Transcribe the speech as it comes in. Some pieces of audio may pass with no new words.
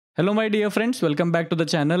Hello my dear friends, welcome back to the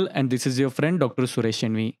channel and this is your friend Dr. Suresh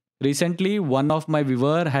Shenvi. Recently, one of my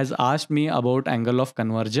viewer has asked me about angle of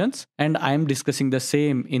convergence and I am discussing the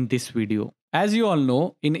same in this video. As you all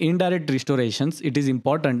know, in indirect restorations, it is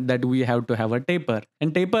important that we have to have a taper.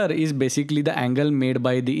 And taper is basically the angle made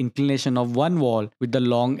by the inclination of one wall with the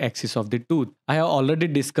long axis of the tooth. I have already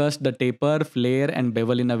discussed the taper, flare and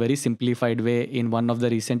bevel in a very simplified way in one of the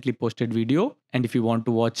recently posted video. And if you want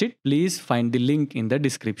to watch it, please find the link in the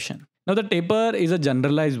description. Now the taper is a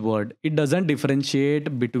generalized word. It doesn't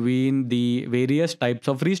differentiate between the various types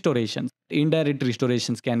of restorations. Indirect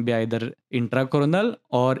restorations can be either intracoronal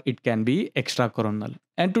or it can be extracoronal.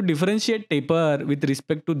 And to differentiate taper with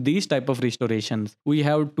respect to these type of restorations, we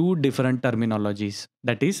have two different terminologies.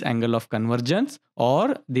 That is angle of convergence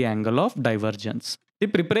or the angle of divergence. The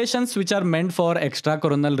preparations which are meant for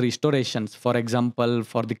extracoronal restorations, for example,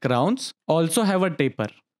 for the crowns, also have a taper.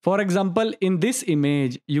 For example, in this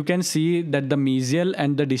image, you can see that the mesial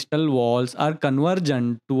and the distal walls are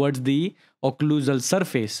convergent towards the occlusal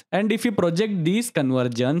surface. And if you project these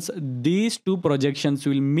convergence, these two projections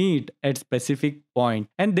will meet at specific point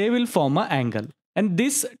and they will form an angle. And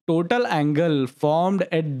this total angle formed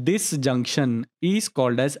at this junction is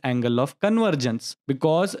called as angle of convergence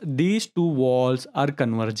because these two walls are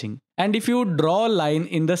converging. And if you draw a line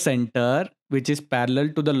in the center, which is parallel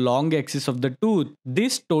to the long axis of the tooth,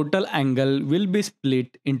 this total angle will be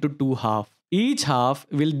split into two halves. Each half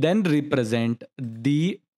will then represent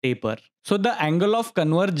the taper. So the angle of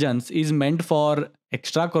convergence is meant for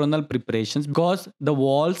extracoronal preparations because the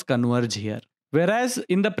walls converge here. Whereas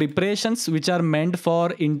in the preparations which are meant for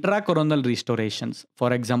intracoronal restorations,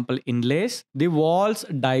 for example inlays, the walls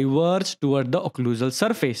diverge toward the occlusal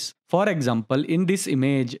surface. For example, in this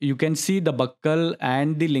image, you can see the buccal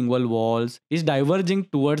and the lingual walls is diverging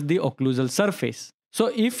towards the occlusal surface. So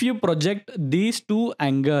if you project these two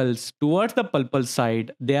angles towards the pulpal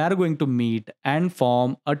side, they are going to meet and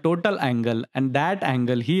form a total angle, and that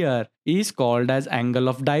angle here is called as angle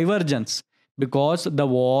of divergence, because the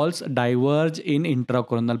walls diverge in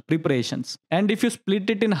intracoronal preparations. And if you split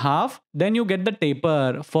it in half, then you get the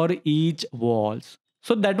taper for each walls.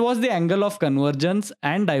 So that was the angle of convergence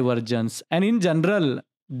and divergence. And in general,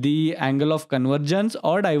 the angle of convergence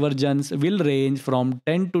or divergence will range from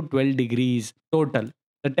 10 to 12 degrees total.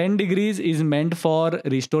 The 10 degrees is meant for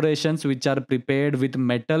restorations which are prepared with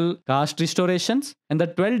metal cast restorations, and the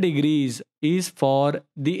 12 degrees is for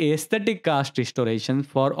the aesthetic cast restorations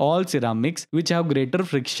for all ceramics which have greater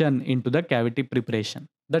friction into the cavity preparation.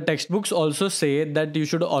 The textbooks also say that you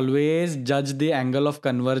should always judge the angle of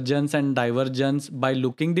convergence and divergence by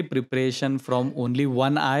looking the preparation from only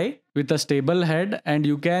one eye with a stable head, and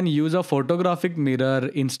you can use a photographic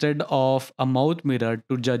mirror instead of a mouth mirror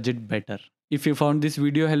to judge it better. If you found this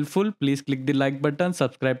video helpful, please click the like button,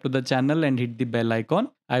 subscribe to the channel and hit the bell icon.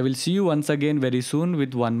 I will see you once again very soon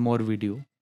with one more video.